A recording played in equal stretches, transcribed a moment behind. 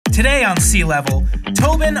Today on Sea Level,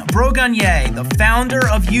 Tobin Brogunier, the founder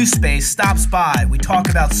of Uspace, stops by. We talk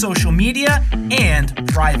about social media and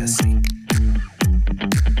privacy.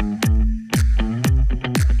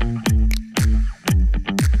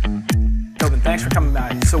 Tobin, thanks for coming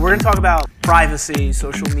by. So we're going to talk about privacy,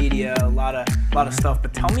 social media, a lot of stuff,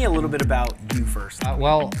 but tell me a little bit about you first.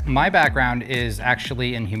 Well, my background is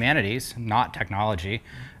actually in humanities, not technology.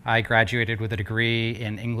 I graduated with a degree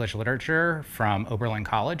in English literature from Oberlin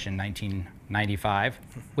College in 1995,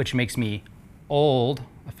 which makes me old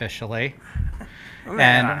officially.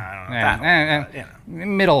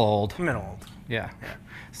 Middle old. Middle old. Yeah.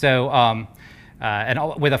 So,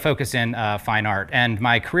 with a focus in fine art. And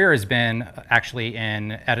my career has been actually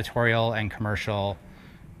in editorial and commercial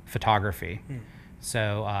photography.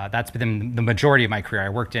 So that's been the majority of my career. I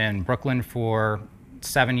worked in Brooklyn for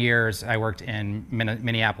 7 years. I worked in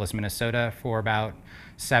Minneapolis, Minnesota for about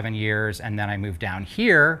 7 years. And then I moved down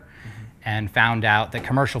here and found out that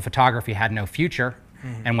commercial photography had no future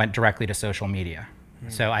and went directly to social media.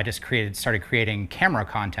 So I just started creating camera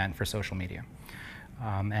content for social media.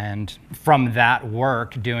 And from that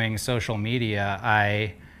work doing social media,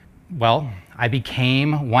 I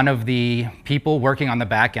became one of the people working on the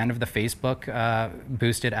back end of the Facebook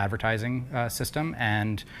boosted advertising system.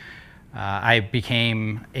 And I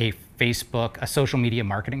became a social media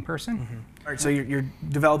marketing person. All right, so you're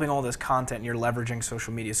developing all this content and you're leveraging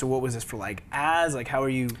social media. So what was this for, like ads? Like how are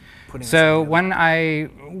you putting So this when I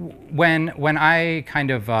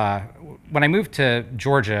moved to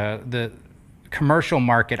Georgia, the commercial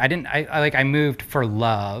market, I moved for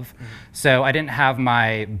love. So I didn't have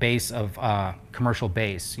my base of commercial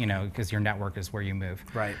base, because your network is where you move.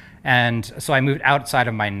 Right. And so I moved outside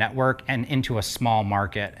of my network and into a small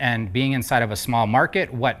market. And being inside of a small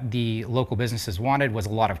market, what the local businesses wanted was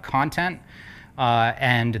a lot of content.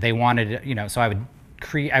 And they wanted, so I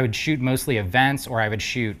would shoot mostly events, or I would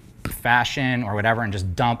shoot fashion or whatever, and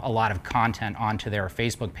just dump a lot of content onto their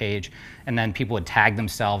Facebook page, and then people would tag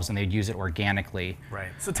themselves and they'd use it organically. Right.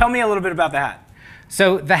 So tell me a little bit about the hat.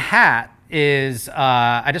 So the hat is,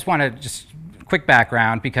 I just want to quick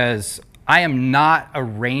background, because I am not a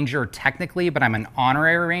ranger technically, but I'm an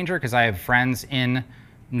honorary ranger because I have friends in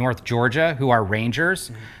North Georgia who are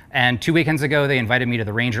rangers. And 2 weekends ago, they invited me to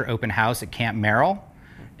the Ranger Open House at Camp Merrill.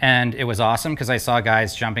 And it was awesome because I saw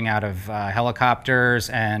guys jumping out of helicopters,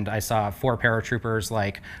 and I saw 4 paratroopers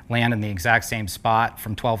land in the exact same spot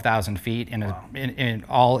from 12,000 feet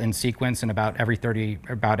all in sequence in about every 20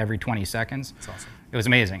 seconds. That's awesome. It was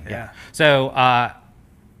amazing. Yeah. So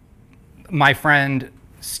my friend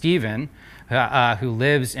Steven, who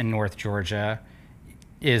lives in North Georgia,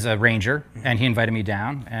 is a ranger, and he invited me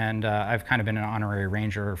down, and I've kind of been an honorary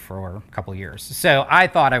ranger for a couple of years. So I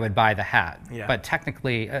thought I would buy the hat, but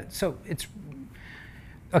technically, so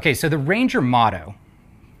the ranger motto,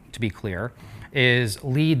 to be clear, is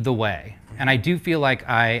lead the way, and I do feel like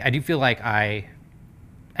I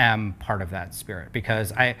am part of that spirit,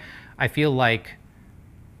 because I feel like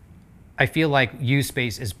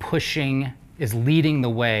Uspace is leading the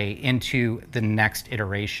way into the next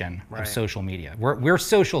iteration of social media. We're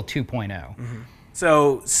social 2.0.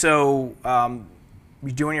 So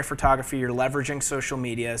you're doing your photography, you're leveraging social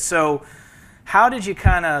media. So how did you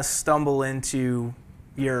kind of stumble into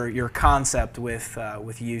your concept with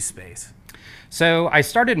Uspace? So I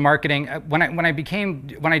started marketing when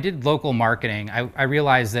I did local marketing. I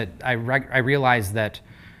realized that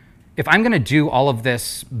if I'm going to do all of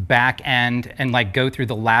this back end and go through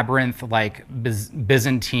the labyrinth,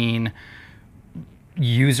 Byzantine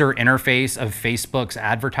user interface of Facebook's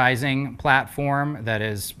advertising platform that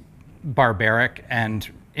is barbaric and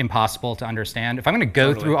impossible to understand, if I'm going to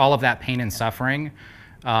go through all of that pain and suffering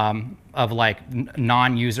of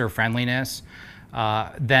non-user friendliness,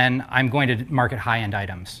 then I'm going to market high-end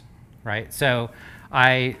items, right? So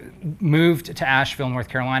I moved to Asheville, North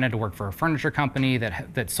Carolina to work for a furniture company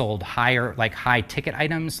that sold high ticket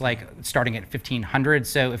items, starting at $1,500.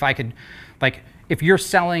 So if I could, if you're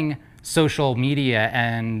selling social media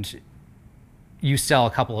and you sell a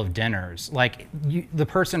couple of dinners, the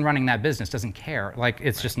person running that business doesn't care.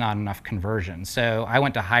 It's just not enough conversion. So I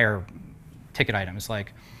went to higher ticket items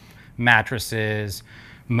like mattresses,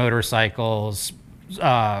 motorcycles,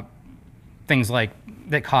 things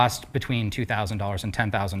that cost between $2,000 and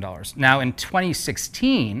 $10,000. Now in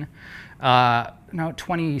 2017, one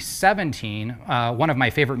of my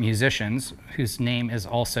favorite musicians, whose name is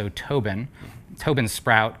also Tobin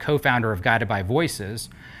Sprout, co-founder of Guided by Voices,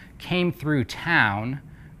 came through town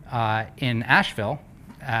in Asheville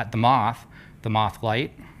at the Moth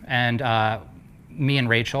Light, and me and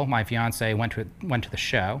Rachel, my fiance, went to the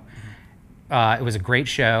show. It was a great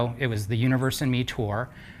show. It was the Universe and Me tour.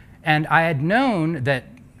 And I had known that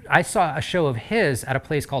I saw a show of his at a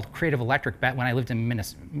place called Creative Electric back when I lived in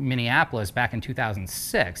Minneapolis back in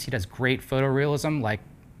 2006. He does great photorealism, like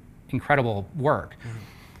incredible work.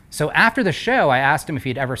 So after the show, I asked him if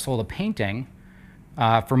he'd ever sold a painting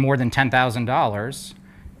for more than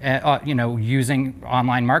 $10,000, you know, using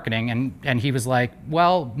online marketing. And he was like,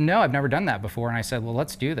 well, no, I've never done that before. And I said, well,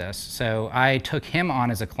 let's do this. So I took him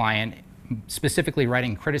on as a client, specifically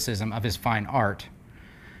writing criticism of his fine art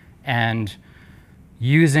and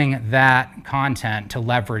using that content to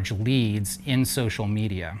leverage leads in social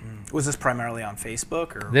media. Was this primarily on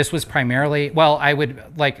Facebook? Or? This was primarily, well, I would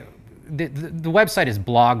like, the website is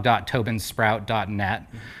blog.tobinsprout.net.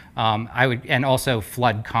 I would, and also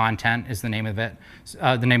Flood Content is the name of it,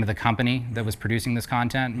 the name of the company that was producing this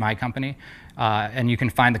content, my company. And you can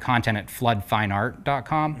find the content at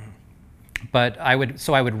floodfineart.com. But I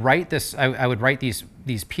would write this, I would write these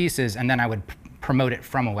pieces, and then I would promote it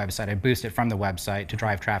from a website. I boost it from the website to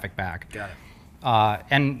drive traffic back. Got it.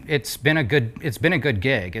 And it's been a good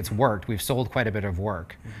gig. It's worked. We've sold quite a bit of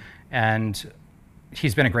work, and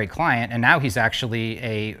he's been a great client. And now he's actually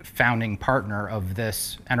a founding partner of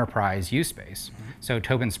this enterprise USpace. So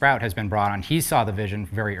Tobin Sprout has been brought on. He saw the vision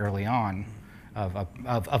very early on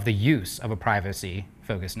of the use of a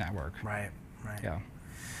privacy-focused network. Right. Right. Yeah.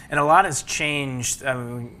 And a lot has changed,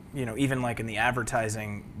 you know, even like in the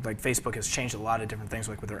advertising, like Facebook has changed a lot of different things,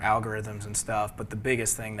 like with their algorithms and stuff. But the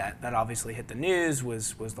biggest thing that obviously hit the news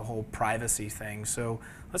was the whole privacy thing. So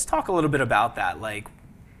let's talk a little bit about that. Like,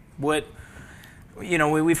 what, you know,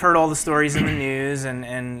 we've heard all the stories in the news,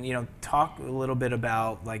 and you know, talk a little bit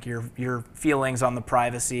about like your feelings on the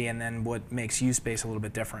privacy, and then what makes USpace a little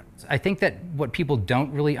bit different. I think that what people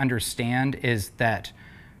don't really understand is that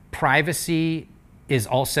privacy is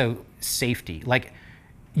also safety. Like,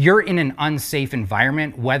 you're in an unsafe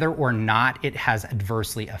environment whether or not it has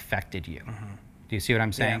adversely affected you. Do you see what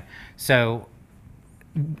I'm saying? Yeah. So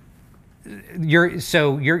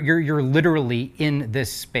you're literally in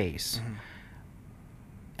this space.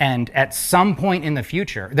 And at some point in the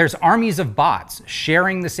future, there's armies of bots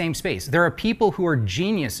sharing the same space. There are people who are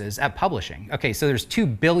geniuses at publishing. Okay, so there's 2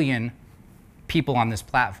 billion people on this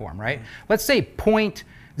platform, right? Let's say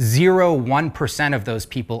 0.01% of those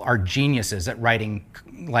people are geniuses at writing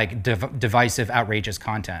like divisive, outrageous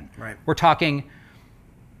content. Right. We're talking,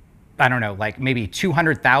 I don't know, like maybe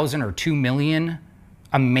 200,000 or 2 million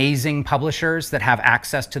amazing publishers that have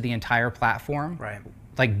access to the entire platform. Right.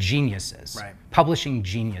 Like geniuses. Right. Publishing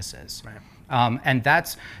geniuses. Right. And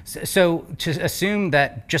that's, so to assume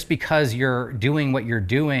that just because you're doing what you're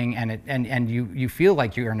doing and you feel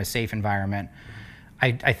like you're in a safe environment,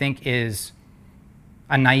 I think is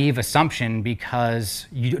a naive assumption, because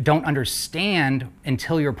you don't understand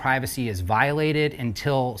until your privacy is violated,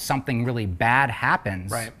 until something really bad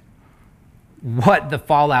happens, Right. what the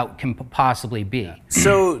fallout can possibly be. Yeah.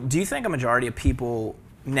 So do you think a majority of people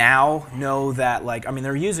now know that, like, I mean,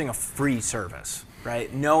 they're using a free service,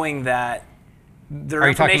 right? Knowing that their Are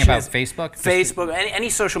you talking information about is Facebook? Facebook, any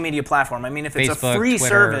social media platform. I mean, if it's Facebook, a free Twitter,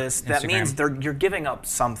 service, that means Instagram. you're giving up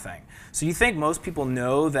something. So you think most people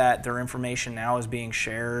know that their information now is being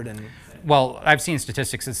shared? And Well, I've seen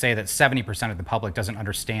statistics that say that 70% of the public doesn't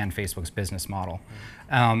understand Facebook's business model.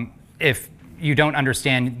 If you don't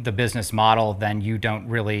understand the business model, then you don't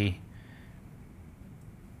really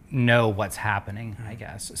know what's happening, I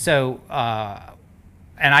guess. So,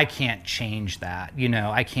 and I can't change that. You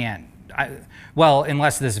know, I can't. Well,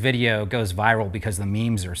 unless this video goes viral because the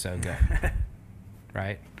memes are so good,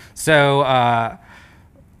 right? So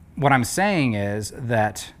what I'm saying is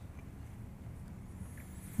that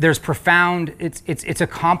there's profound, it's a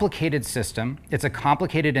complicated system, it's a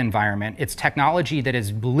complicated environment, it's technology that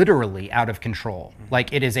is literally out of control.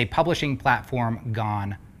 Like, it is a publishing platform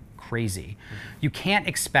gone crazy. You can't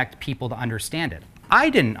expect people to understand it.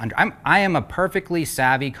 I am a perfectly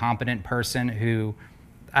savvy, competent person who,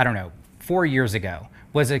 I don't know, 4 years ago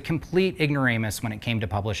was a complete ignoramus when it came to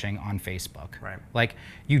publishing on Facebook. Right. Like,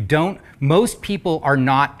 most people are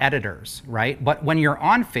not editors, right? But when you're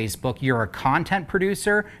on Facebook, you're a content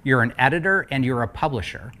producer, you're an editor, and you're a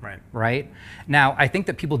publisher. Right. Right? Now, I think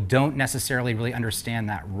that people don't necessarily really understand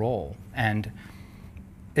that role. And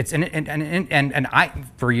it's and I,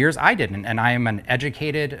 for years I didn't, and I am an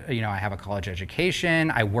educated, you know, I have a college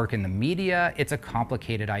education, I work in the media. It's a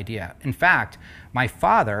complicated idea. In fact, my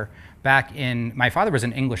father was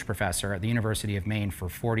an English professor at the University of Maine for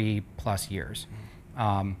 40 plus years.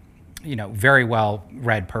 You know, very well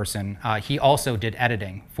read person. He also did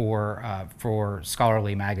editing for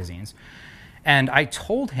scholarly magazines. And I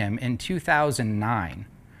told him in 2009,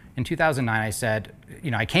 In 2009, I said,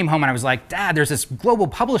 I came home and I was like, Dad, there's this global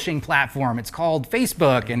publishing platform. It's called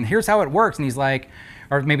Facebook, and here's how it works. And he's like,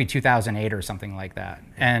 or maybe 2008 or something like that.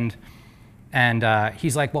 And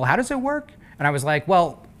he's like, well, how does it work? And I was like,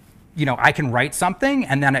 well, I can write something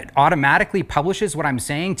and then it automatically publishes what I'm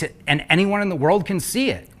saying and anyone in the world can see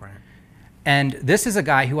it. Right. And this is a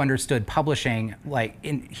guy who understood publishing,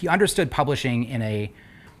 he understood publishing in a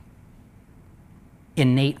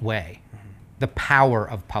innate way. The power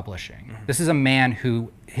of publishing. This is a man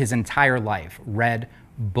who his entire life read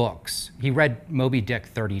books. He read Moby Dick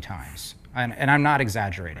 30 times. And I'm not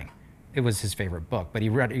exaggerating. It was his favorite book, but he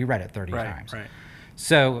read it 30 times. Right.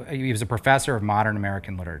 So he was a professor of modern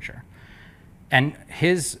American literature. And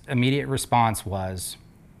his immediate response was,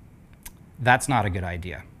 that's not a good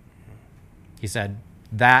idea. He said,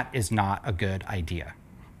 that is not a good idea.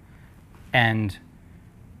 And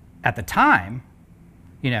at the time,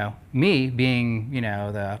 me being,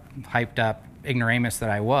 the hyped up ignoramus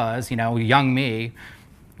that I was, young me,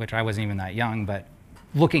 which I wasn't even that young, but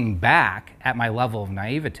looking back at my level of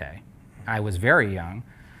naivete, I was very young.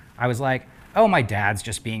 I was like, oh, my dad's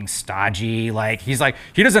just being stodgy. He's like,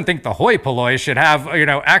 he doesn't think the hoi polloi should have,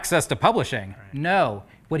 access to publishing. Right. No.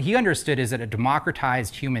 What he understood is that it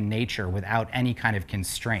democratized human nature without any kind of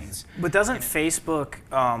constraints. But doesn't Facebook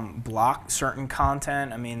block certain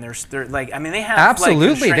content? I mean, they have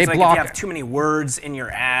absolutely. They block. If you have too many words in your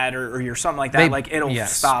ad or your something like that, it'll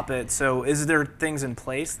stop it. So, is there things in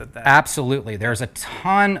place that? Absolutely. There's a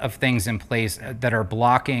ton of things in place that are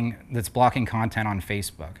blocking content on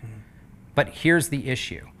Facebook. Mm-hmm. But here's the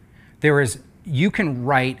issue: you can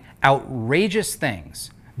write outrageous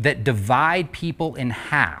things that divide people in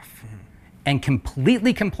half and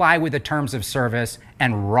completely comply with the terms of service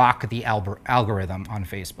and rock the algorithm on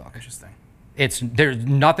Facebook. Interesting.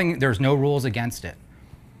 There's no rules against it.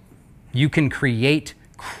 You can create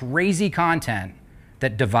crazy content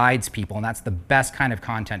that divides people, and that's the best kind of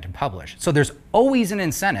content to publish. So there's always an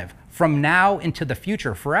incentive from now into the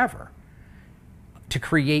future forever to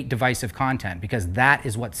create divisive content, because that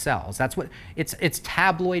is what sells. It's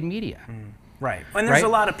tabloid media. Right. And there's a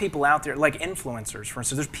lot of people out there, like influencers, for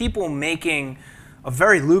instance. There's people making a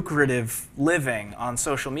very lucrative living on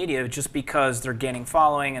social media just because they're gaining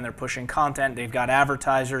following and they're pushing content. They've got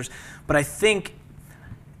advertisers. But I think,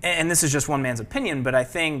 and this is just one man's opinion, but I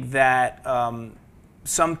think that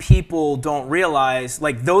some people don't realize,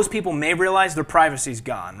 those people may realize their privacy's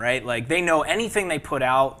gone, right? They know anything they put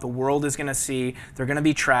out, the world is going to see, they're going to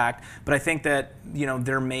be tracked. But I think that,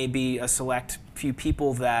 there may be a select few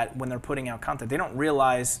people that when they're putting out content, they don't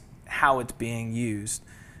realize how it's being used.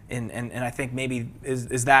 And I think maybe,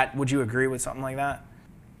 would you agree with something like that?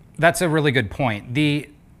 That's a really good point. The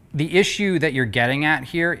issue that you're getting at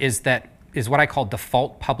here is what I call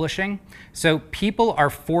default publishing. So people are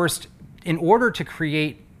forced, in order to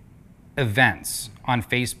create events on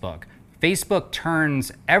Facebook, Facebook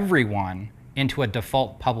turns everyone into a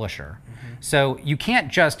default publisher. Mm-hmm. So you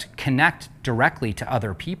can't just connect directly to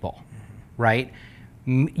other people, right?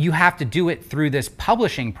 You have to do it through this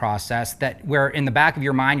publishing process where in the back of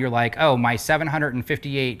your mind, you're like, oh, my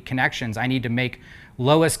 758 connections, I need to make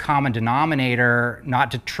lowest common denominator,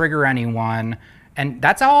 not to trigger anyone. And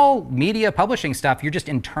that's all media publishing stuff. You're just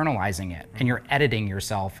internalizing it and you're editing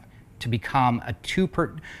yourself to become a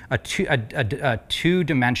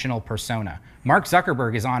two-dimensional persona. Mark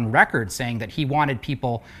Zuckerberg is on record saying that he wanted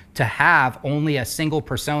people to have only a single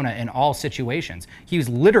persona in all situations. He was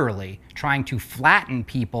literally trying to flatten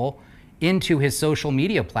people into his social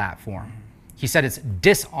media platform. He said it's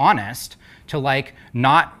dishonest to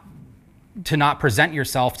not present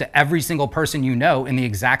yourself to every single person you know in the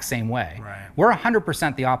exact same way. Right. We're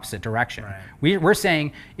 100% the opposite direction. Right. We're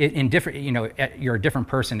saying in different, you're a different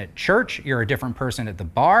person at church, you're a different person at the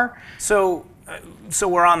bar. So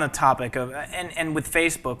we're on the topic of, and with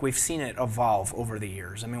Facebook, we've seen it evolve over the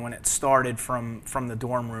years. I mean, when it started from the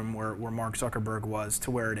dorm room where Mark Zuckerberg was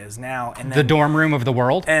to where it is now. And then, the dorm room of the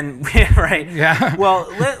world? And right. Yeah. Well,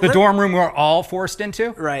 the dorm room we're all forced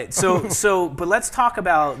into? Right. But let's talk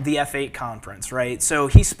about the F8 conference, right? So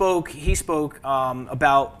he spoke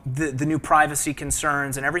about the new privacy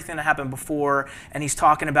concerns and everything that happened before, and he's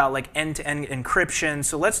talking about end-to-end encryption.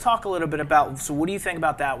 So let's talk a little bit about, so what do you think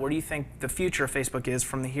about that? What do you think the future of Facebook is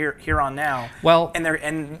from the here on now? Well,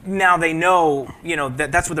 and now they know,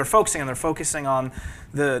 that's what they're focusing on. They're focusing on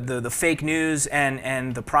the fake news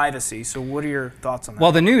and the privacy. So what are your thoughts on that?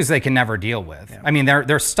 Well, the news they can never deal with. Yeah. I mean,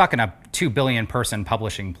 they're stuck in a 2 billion person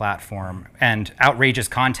publishing platform, and outrageous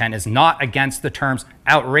content is not against the terms.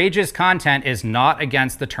 Outrageous content is not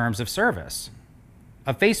against the terms of service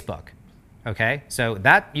of Facebook. Okay, so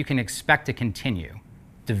that you can expect to continue,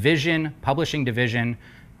 division, publishing division,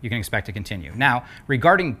 you can expect to continue. Now,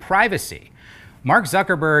 regarding privacy, Mark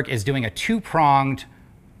Zuckerberg is doing a two-pronged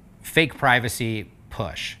fake privacy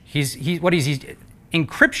push.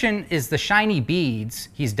 Encryption is the shiny beads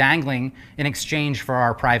he's dangling in exchange for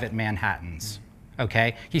our private Manhattans.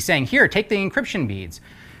 Okay? He's saying, here, take the encryption beads.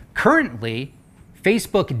 Currently,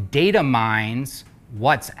 Facebook data mines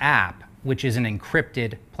WhatsApp, which is an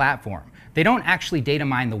encrypted platform. They don't actually data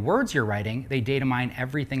mine the words you're writing, they data mine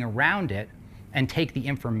everything around it and take the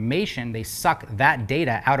information, they suck that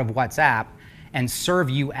data out of WhatsApp and serve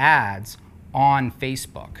you ads on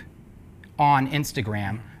Facebook, on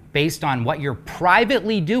Instagram, based on what you're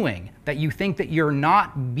privately doing that you think that you're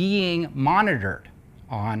not being monitored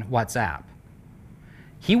on WhatsApp.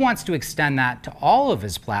 He wants to extend that to all of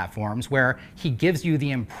his platforms where he gives you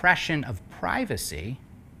the impression of privacy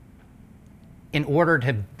in order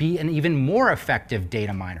to be an even more effective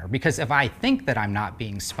data miner. Because if I think that I'm not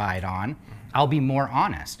being spied on, I'll be more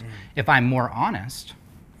honest. If I'm more honest,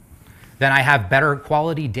 then I have better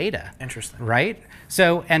quality data. Interesting. Right?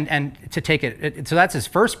 So, and to take it, so that's his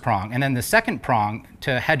first prong. And then the second prong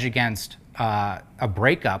to hedge against a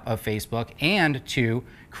breakup of Facebook and to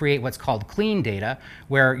create what's called clean data,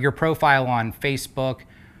 where your profile on Facebook,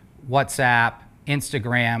 WhatsApp,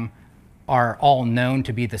 Instagram are all known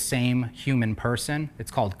to be the same human person.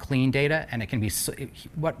 It's called clean data, and it can be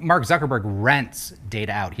what Mark Zuckerberg rents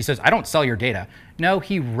data out. He says, I don't sell your data. No,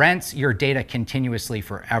 he rents your data continuously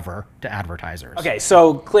forever to advertisers. Okay,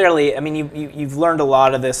 so clearly, I mean, you've learned a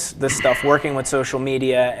lot of this stuff working with social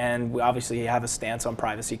media, and obviously you have a stance on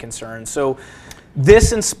privacy concerns. So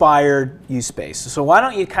this inspired Uspace. So why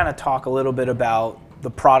don't you kind of talk a little bit about the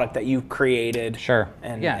product that you created? Sure.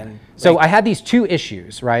 And so I had these two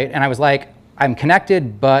issues, right? And I was like, I'm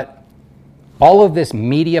connected, but all of this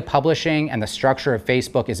media publishing and the structure of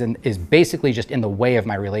Facebook is basically just in the way of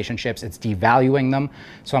my relationships. It's devaluing them.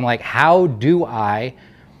 So I'm like, how do I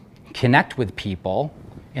connect with people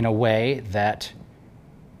in a way that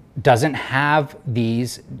doesn't have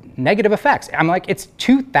these negative effects? I'm like, it's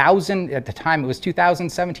 2000, at the time it was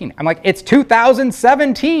 2017. I'm like, it's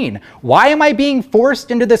 2017. Why am I being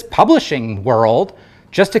forced into this publishing world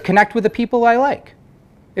just to connect with the people I like?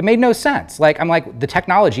 It made no sense. Like, I'm like, the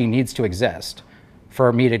technology needs to exist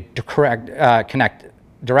for me to connect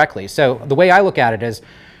directly. So the way I look at it is,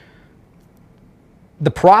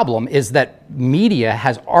 the problem is that media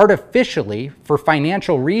has artificially, for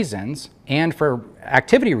financial reasons and for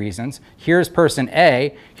activity reasons, here's person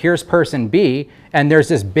A, here's person B, and there's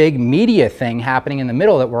this big media thing happening in the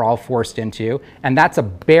middle that we're all forced into, and that's a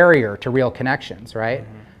barrier to real connections, right?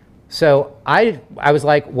 Mm-hmm. So I was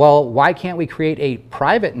like, well, why can't we create a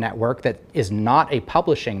private network that is not a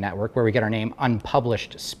publishing network where we get our name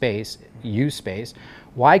unpublished space, Uspace?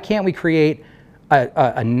 Why can't we create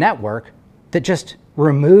a network that just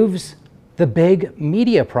removes the big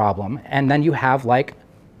media problem, and then you have like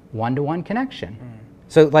one-to-one connection?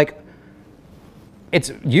 So like,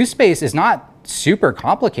 Uspace is not super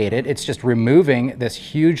complicated. It's just removing this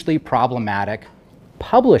hugely problematic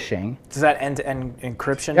publishing. Does that end-to-end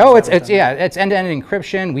encryption? Oh, it's end-to-end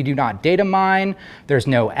encryption. We do not data mine. There's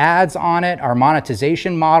no ads on it. Our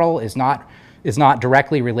monetization model is not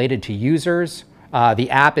directly related to users. The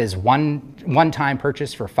app is one-time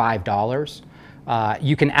purchase for $5.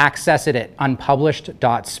 You can access it at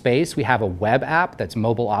unpublished.space. We have a web app that's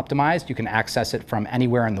mobile optimized. You can access it from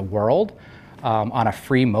anywhere in the world on a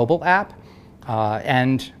free mobile app.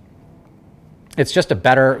 And it's just a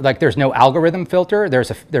better, like, there's no algorithm filter.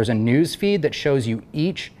 There's a news feed that shows you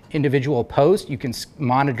each individual post. You can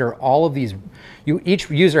monitor all of these. Each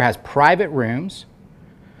user has private rooms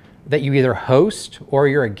that you either host or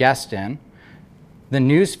you're a guest in. The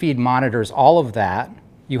news feed monitors all of that.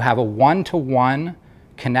 You have a one-to-one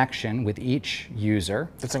connection with each user.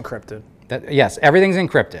 It's encrypted. Yes, everything's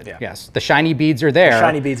encrypted. Yeah. Yes, the shiny beads are there. The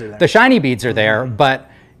shiny beads are there. The shiny beads are there, but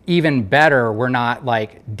even better, we're not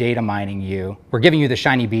like data mining you. We're giving you the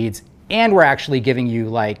shiny beads, and we're actually giving you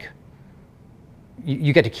like,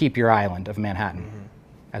 you get to keep your island of Manhattan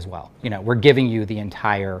as well. You know, we're giving you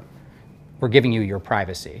we're giving you your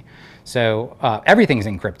privacy. So everything's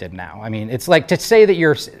encrypted now. I mean, it's like to say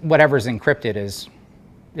that whatever's encrypted is,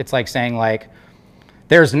 it's like saying like,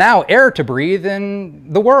 there's now air to breathe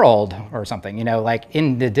in the world or something, you know, like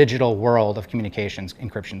in the digital world of communications,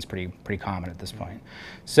 encryption's pretty common at this point.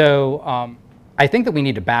 So I think that we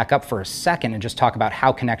need to back up for a second and just talk about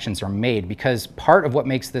how connections are made, because part of what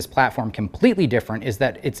makes this platform completely different is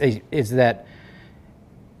that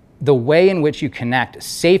the way in which you connect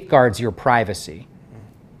safeguards your privacy.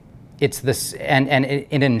 It's this, and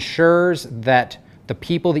it ensures that The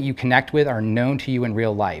people that you connect with are known to you in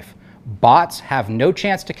real life. Bots have no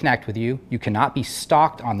chance to connect with you. You cannot be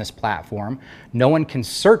stalked on this platform. No one can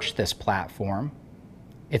search this platform.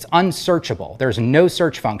 It's unsearchable. There's no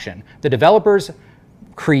search function. The developers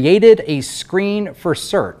created a screen for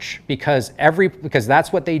search because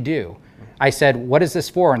that's what they do. I said, what is this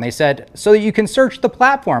for? And they said, so that you can search the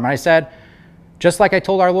platform. And I said, just like I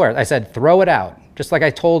told our lawyer, I said, throw it out. Just like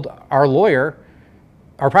I told our lawyer,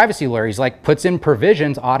 our privacy lawyer, he's like, puts in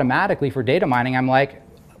provisions automatically for data mining. I'm like,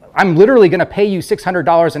 I'm literally going to pay you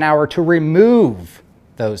 $600 an hour to remove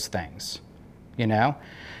those things, you know?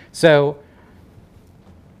 So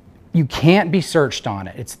you can't be searched on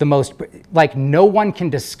it. It's the most, like, no one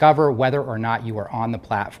can discover whether or not you are on the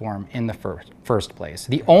platform in the first place.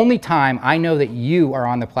 The only time I know that you are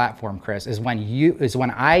on the platform, Chris, is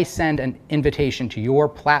when I send an invitation to your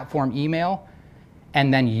platform email,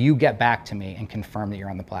 and then you get back to me and confirm that you're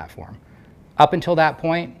on the platform. Up until that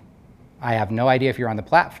point, I have no idea if you're on the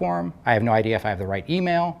platform. I have no idea if I have the right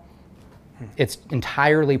email. It's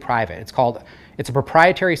entirely private. It's a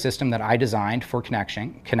proprietary system that I designed for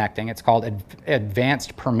connecting. It's called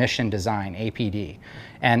Advanced Permission Design, APD.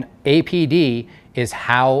 And APD is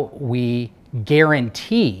how we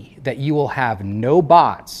guarantee that you will have no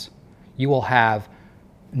bots. You will have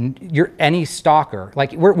any stalker.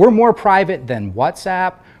 Like, we're more private than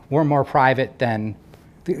WhatsApp. We're more private than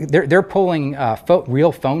they're pulling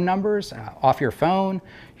real phone numbers off your phone.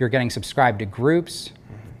 You're getting subscribed to groups.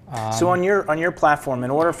 So on your platform, in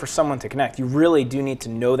order for someone to connect, you really do need to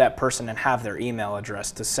know that person and have their email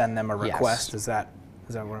address to send them a request. Yes. Is that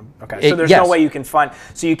what I'm, okay? So there's no way you can find.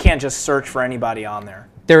 So you can't just search for anybody on there.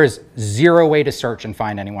 There is zero way to search and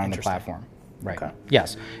find anyone on the platform. Right. Okay.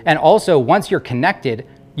 Yes. And also, once you're connected,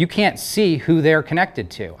 you can't see who they're connected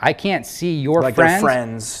to. I can't see your like friends. Their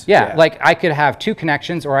friends. Yeah, like I could have 2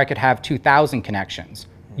 connections or I could have 2,000 connections.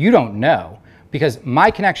 You don't know because my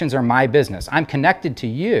connections are my business. I'm connected to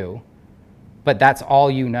you, but that's all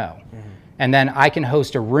you know. And then I can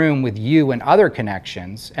host a room with you and other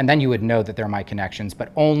connections, and then you would know that they're my connections,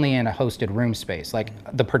 but only in a hosted room space. Like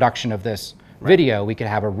the production of this video, we could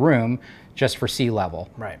have a room just for C-level,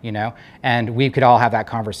 you know? And we could all have that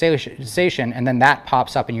conversation, and then that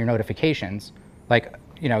pops up in your notifications. Like,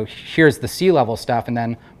 you know, here's the C-level stuff, and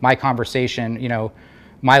then my conversation, you know,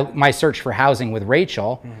 my search for housing with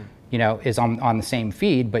Rachel, you know, is on the same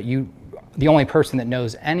feed, but the only person that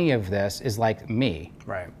knows any of this is like me.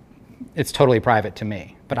 Right. It's totally private to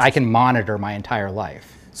me, but I can monitor my entire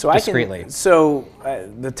life discreetly.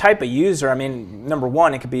 The type of user, I mean, number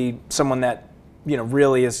one, it could be someone that, you know,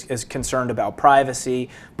 really is concerned about privacy,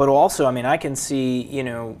 but also, I mean, I can see, you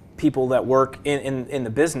know, people that work in the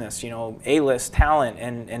business, you know, A-list talent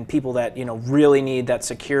and people that, you know, really need that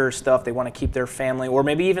secure stuff. They want to keep their family, or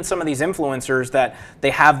maybe even some of these influencers that they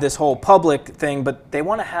have this whole public thing, but they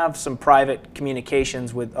want to have some private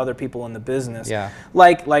communications with other people in the business,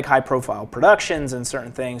 like high-profile productions and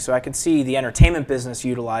certain things. So I can see the entertainment business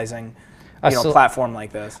utilizing a platform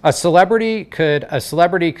like this. A celebrity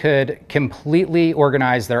could completely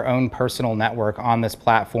organize their own personal network on this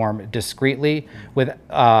platform discreetly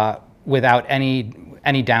without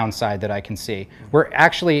any downside that I can see. We're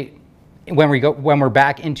actually, when we're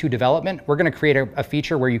back into development, we're going to create a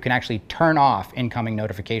feature where you can actually turn off incoming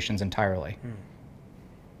notifications entirely.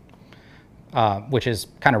 Which is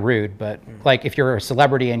kind of rude, but like if you're a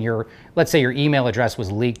celebrity and let's say your email address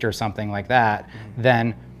was leaked or something like that,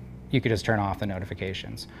 then you could just turn off the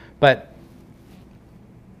notifications. But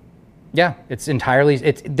yeah,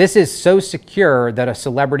 this is so secure that a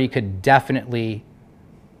celebrity could definitely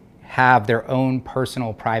have their own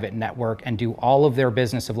personal private network and do all of their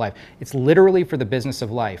business of life. It's literally for the business of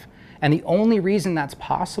life. And the only reason that's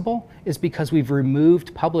possible is because we've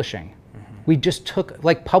removed publishing. We just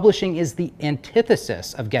publishing is the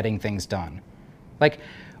antithesis of getting things done. Like,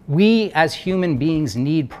 we as human beings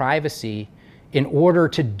need privacy in order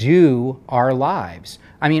to do our lives.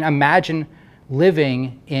 I mean, imagine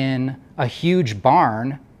living in a huge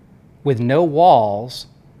barn with no walls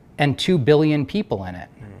and 2 billion people in it.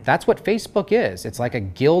 That's what Facebook is. It's like a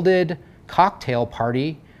gilded cocktail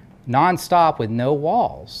party nonstop with no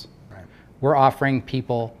walls. We're offering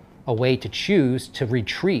people a way to choose to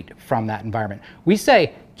retreat from that environment. We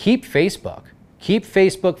say, keep Facebook. Keep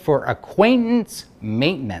Facebook for acquaintance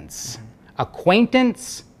maintenance.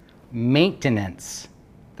 Acquaintance maintenance.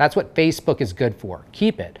 That's what Facebook is good for.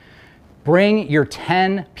 Keep it. Bring your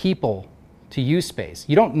 10 people to USpace.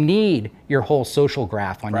 You don't need your whole social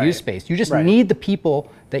graph on USpace. You just need the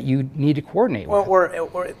people that you need to coordinate with.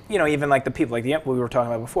 Or you know, even like the people like we were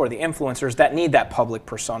talking about before, the influencers that need that public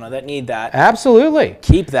persona, that need that. Absolutely.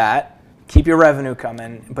 Keep that. keep your revenue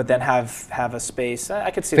coming, but then have a space. I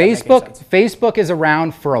could see that making sense. Facebook is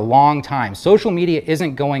around for a long time. Social media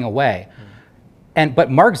isn't going away. But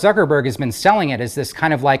Mark Zuckerberg has been selling it as this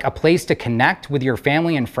kind of like a place to connect with your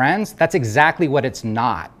family and friends. That's exactly what it's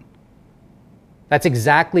not. That's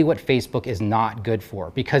exactly what Facebook is not good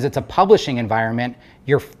for, because it's a publishing environment.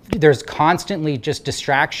 There's constantly just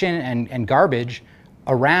distraction and garbage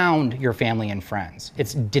around your family and friends.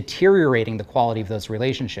 It's deteriorating the quality of those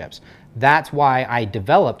relationships. That's why I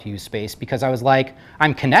developed USpace, because I was like,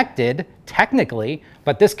 I'm connected technically,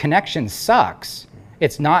 but this connection sucks.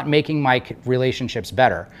 It's not making my relationships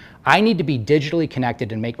better. I need to be digitally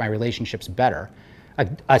connected and make my relationships better.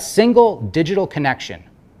 A single digital connection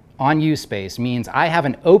on USpace means I have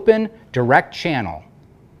an open, direct channel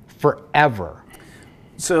forever.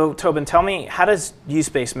 So Tobin, tell me, how does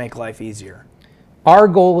USpace make life easier? Our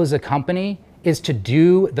goal as a company is to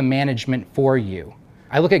do the management for you.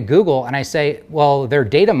 I look at Google and I say, well, they're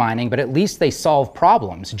data mining, but at least they solve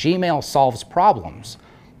problems. Gmail solves problems.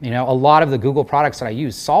 You know, a lot of the Google products that I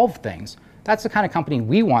use solve things. That's the kind of company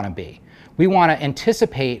we want to be. We want to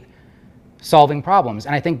anticipate solving problems.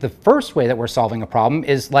 And I think the first way that we're solving a problem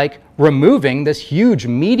is like removing this huge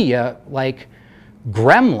media like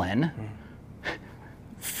gremlin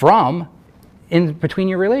from in between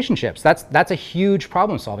your relationships. That's a huge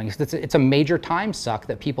problem solving. It's a major time suck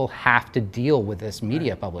that people have to deal with this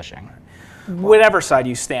media publishing. Whatever side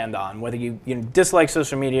you stand on, whether you dislike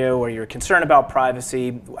social media or you're concerned about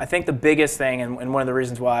privacy, I think the biggest thing, and one of the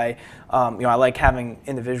reasons why I like having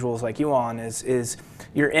individuals like you on, is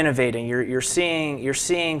you're innovating. You're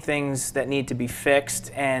seeing things that need to be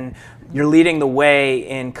fixed, and you're leading the way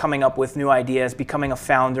in coming up with new ideas, becoming a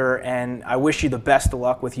founder. And I wish you the best of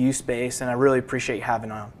luck with USpace, and I really appreciate you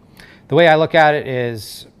having on. The way I look at it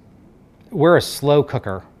is, we're a slow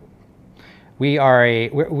cooker. We're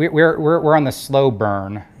on the slow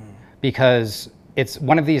burn, because it's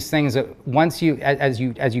one of these things that once as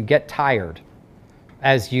you get tired,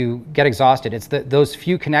 as you get exhausted, it's those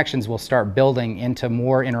few connections will start building into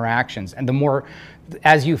more interactions, and the more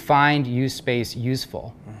as you find USpace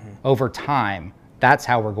useful over time, that's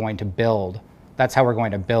how we're going to build. That's how we're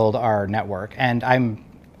going to build our network, and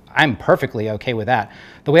I'm perfectly okay with that.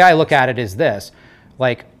 The way I look at it is this: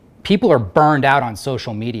 like, people are burned out on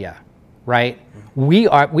social media. Right?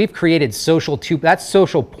 We've created social that's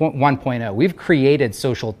social 1.0. We've created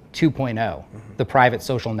social 2.0, the private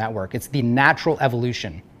social network. It's the natural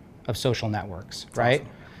evolution of social networks, right?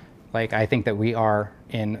 Awesome. Like, I think that we are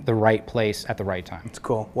in the right place at the right time. It's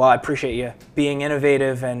cool. Well, I appreciate you being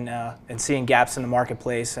innovative and seeing gaps in the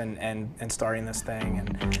marketplace and starting this thing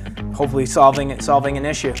and hopefully solving an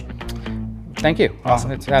issue. Thank you.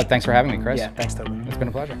 Awesome. Thanks for having me, Chris. Yeah, thanks, Tobin. It's been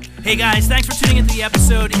a pleasure. Hey guys, thanks for tuning into the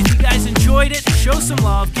episode. If you guys enjoyed it, show some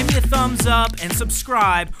love, give me a thumbs up, and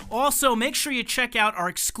subscribe. Also, make sure you check out our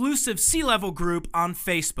exclusive C-Level group on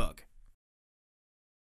Facebook.